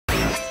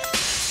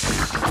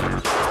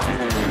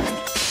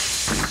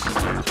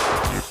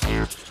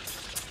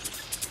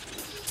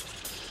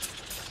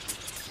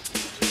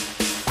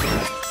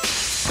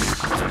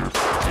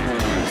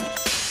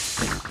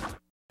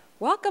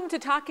Welcome to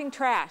Talking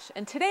Trash,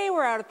 and today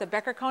we're out at the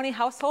Becker County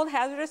Household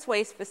Hazardous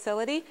Waste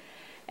Facility,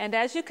 and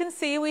as you can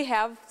see we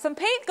have some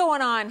paint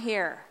going on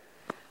here.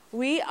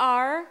 We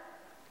are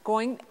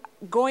going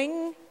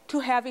to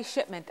have a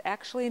shipment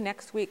actually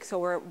next week,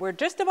 so we're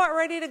just about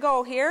ready to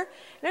go here,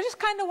 and I just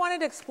kind of wanted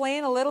to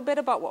explain a little bit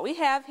about what we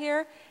have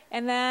here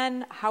and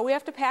then how we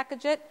have to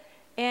package it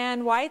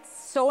and why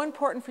it's so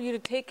important for you to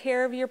take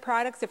care of your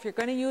products. If you're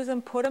going to use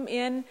them, put them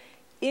in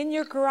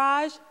your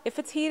garage if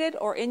it's heated,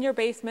 or in your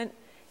basement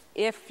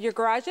if your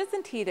garage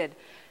isn't heated.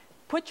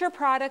 Put your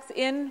products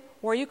in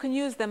where you can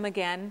use them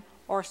again,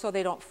 or so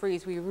they don't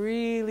freeze. We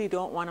really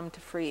don't want them to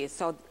freeze.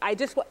 So I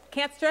just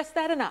can't stress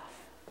that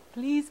enough.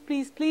 Please,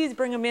 please, please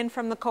bring them in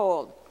from the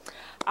cold.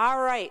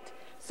 All right,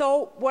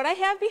 so what I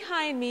have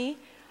behind me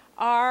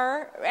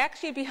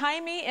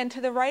behind me and to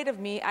the right of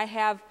me, I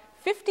have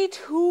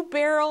 52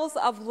 barrels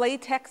of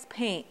latex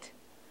paint.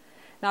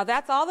 Now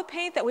that's all the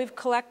paint that we've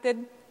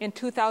collected in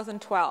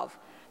 2012.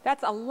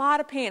 That's a lot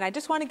of paint. I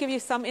just want to give you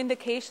some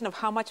indication of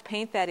how much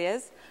paint that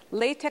is.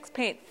 Latex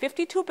paint,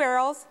 52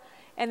 barrels,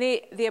 and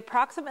they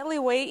approximately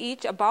weigh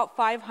each about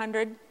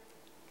 500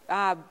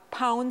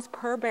 pounds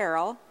per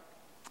barrel.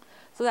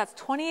 So that's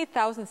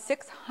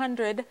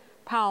 28,600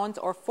 pounds,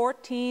 or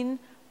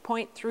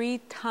 14.3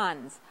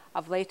 tons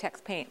of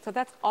latex paint. So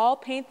that's all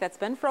paint that's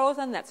been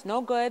frozen, that's no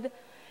good,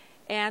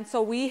 and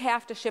so we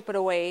have to ship it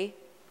away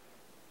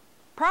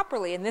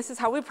properly, and this is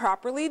how we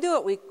properly do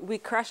it. We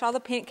crush all the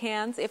paint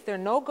cans. If they're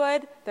no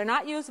good, they're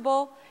not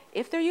usable.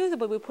 If they're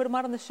usable, we put them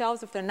out on the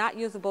shelves. If they're not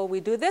usable, we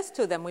do this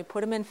to them. We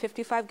put them in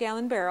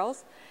 55-gallon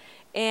barrels.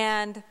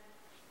 And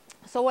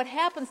so what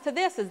happens to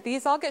this is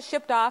these all get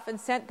shipped off and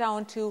sent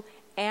down to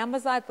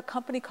Amazon, the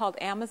company called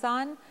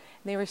Amazon. And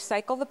they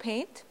recycle the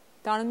paint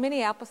down in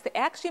Minneapolis. They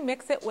actually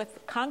mix it with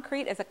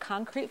concrete as a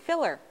concrete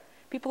filler.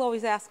 People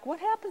always ask, what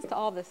happens to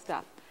all this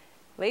stuff?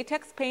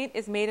 Latex paint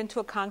is made into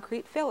a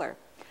concrete filler.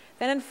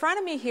 Then in front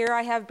of me here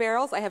I have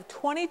barrels. I have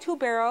 22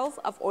 barrels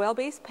of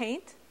oil-based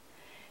paint.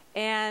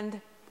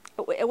 And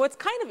what's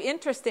kind of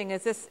interesting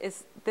is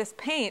this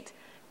paint.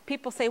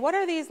 People say, what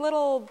are these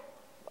little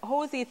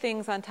hosey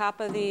things on top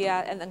of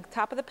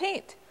the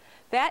paint?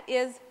 That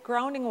is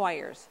grounding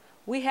wires.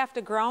 We have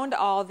to ground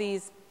all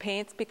these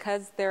paints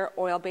because they're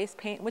oil-based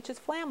paint, which is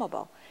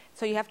flammable.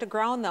 So you have to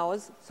ground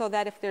those so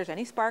that if there's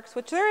any sparks,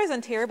 which there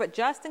isn't here, but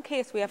just in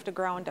case, we have to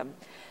ground them.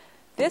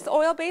 This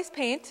oil-based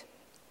paint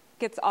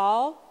gets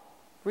all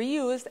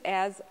reused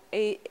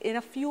in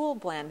a fuel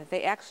blend.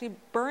 They actually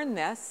burn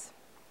this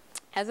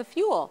as a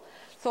fuel.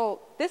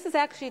 So this is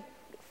actually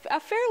a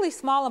fairly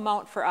small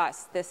amount for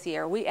us this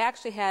year. We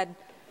actually had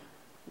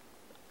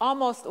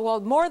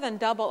more than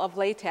double of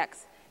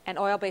latex and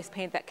oil-based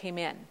paint that came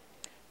in.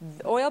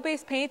 The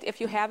oil-based paint, if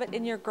you have it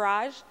in your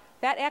garage,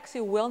 that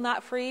actually will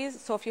not freeze.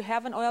 So if you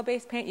have an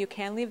oil-based paint, you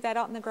can leave that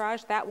out in the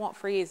garage. That won't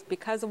freeze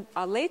because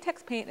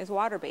latex paint is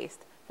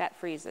water-based. That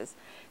freezes.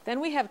 Then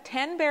we have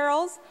 10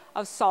 barrels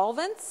of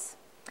solvents,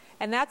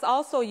 and that's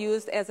also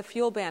used as a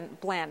fuel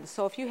blend.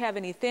 So if you have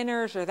any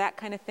thinners or that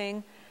kind of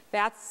thing,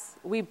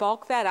 we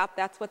bulk that up.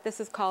 That's what this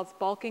is called,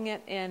 bulking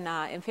it in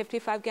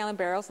 55-gallon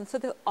barrels. And so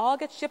this all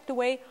gets shipped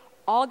away,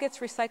 all gets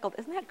recycled.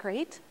 Isn't that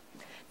great?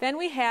 Then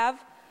we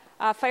have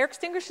fire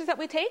extinguishers that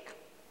we take,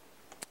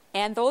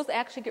 and those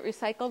actually get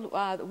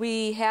recycled.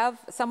 We have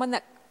someone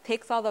that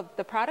takes all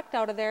the product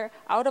out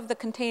of the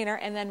container,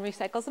 and then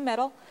recycles the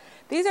metal.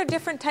 These are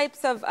different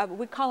types of,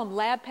 we call them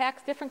lab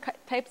packs, different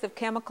types of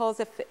chemicals,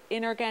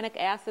 inorganic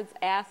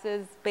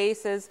acids,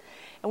 bases,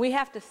 and we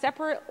have to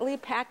separately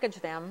package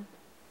them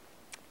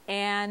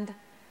and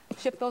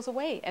ship those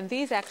away. And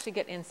these actually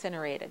get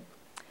incinerated.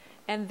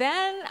 And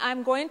then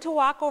I'm going to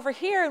walk over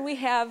here, and we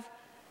have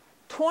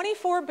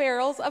 24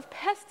 barrels of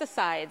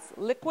pesticides,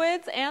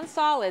 liquids and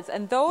solids,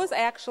 and those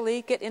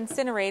actually get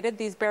incinerated,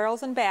 these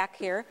barrels in back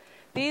here.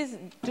 These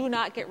do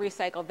not get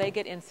recycled, they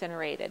get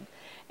incinerated.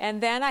 And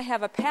then I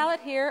have a pallet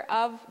here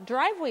of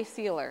driveway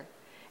sealer,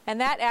 and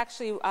that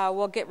actually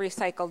will get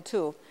recycled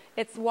too.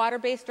 It's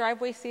water-based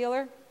driveway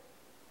sealer,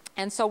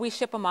 and so we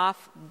ship them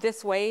off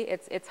this way.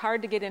 It's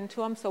hard to get into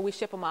them, so we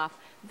ship them off.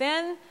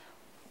 Then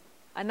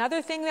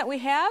another thing that we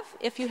have,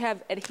 if you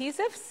have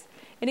adhesives,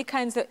 any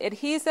kinds of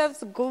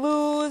adhesives,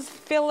 glues,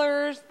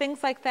 fillers,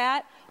 things like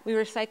that, we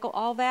recycle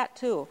all that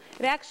too.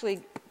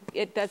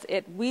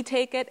 We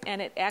take it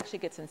and it actually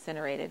gets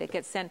incinerated. It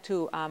gets sent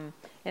to an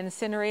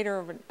incinerator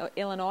of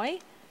Illinois,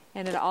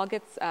 and it all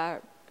gets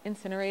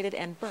incinerated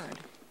and burned,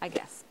 I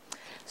guess.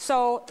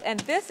 So, and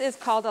this is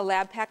called a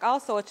lab pack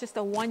also. It's just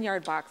a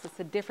 1-yard box. It's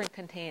a different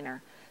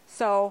container.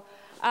 So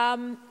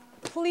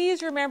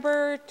please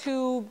remember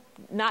to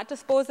not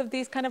dispose of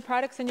these kind of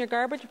products in your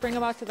garbage. Bring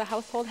them out to the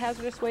Household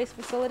Hazardous Waste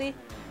Facility.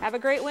 Have a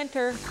great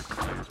winter.